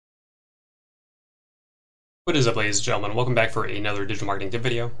What is up, ladies and gentlemen? Welcome back for another digital marketing tip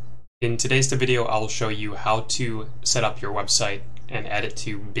video. In today's tip video, I'll show you how to set up your website and add it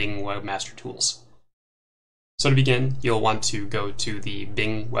to Bing Webmaster Tools. So to begin, you'll want to go to the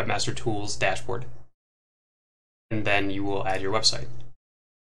Bing Webmaster Tools dashboard, and then you will add your website.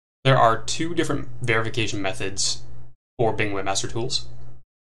 There are two different verification methods for Bing Webmaster Tools.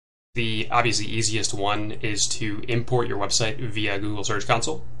 The obviously easiest one is to import your website via Google Search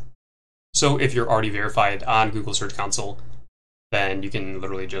Console. So if you're already verified on Google Search Console, then you can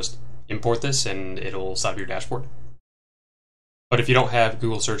literally just import this and it'll set up your dashboard. But if you don't have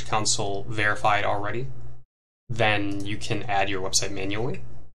Google Search Console verified already, then you can add your website manually.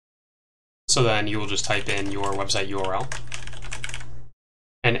 So then you will just type in your website URL.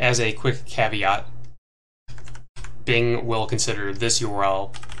 And as a quick caveat, Bing will consider this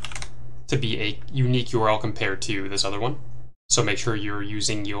URL to be a unique URL compared to this other one. So make sure you're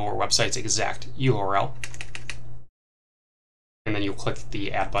using your website's exact URL. And then you'll click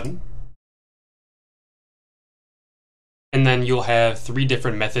the Add button. And then you'll have three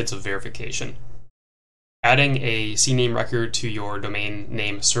different methods of verification. Adding a CNAME record to your domain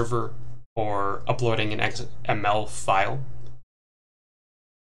name server, or uploading an XML file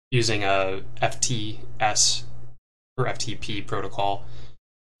using a FTS or FTP protocol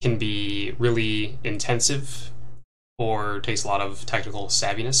can be really intensive or takes a lot of technical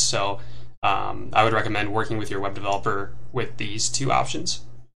savviness. So I would recommend working with your web developer with these two options.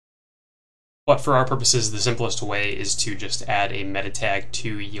 But for our purposes, the simplest way is to just add a meta tag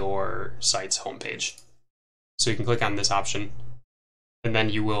to your site's homepage. So you can click on this option, and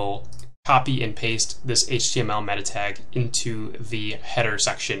then you will copy and paste this HTML meta tag into the header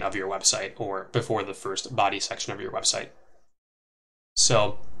section of your website, or before the first body section of your website.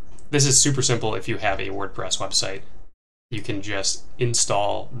 So this is super simple if you have a WordPress website. You can just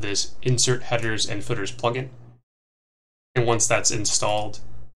install this Insert Headers and Footers plugin. And once that's installed,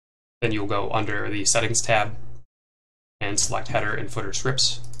 then you'll go under the Settings tab and select Header and Footer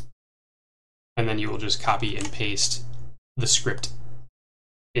Scripts. And then you will just copy and paste the script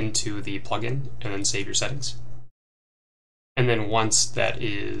into the plugin and then save your settings. And then once that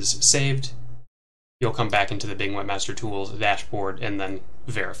is saved, you'll come back into the Bing Webmaster Tools dashboard and then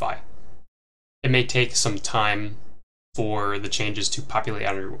verify. It may take some time for the changes to populate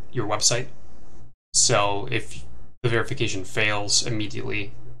on your website. So if the verification fails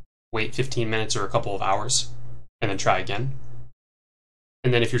immediately, wait 15 minutes or a couple of hours and then try again.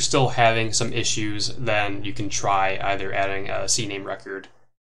 And then if you're still having some issues, then you can try either adding a CNAME record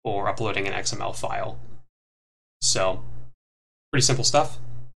or uploading an XML file. So pretty simple stuff.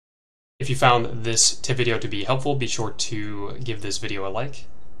 If you found this tip video to be helpful, be sure to give this video a like,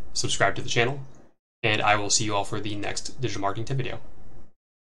 subscribe to the channel, and I will see you all for the next digital marketing tip video.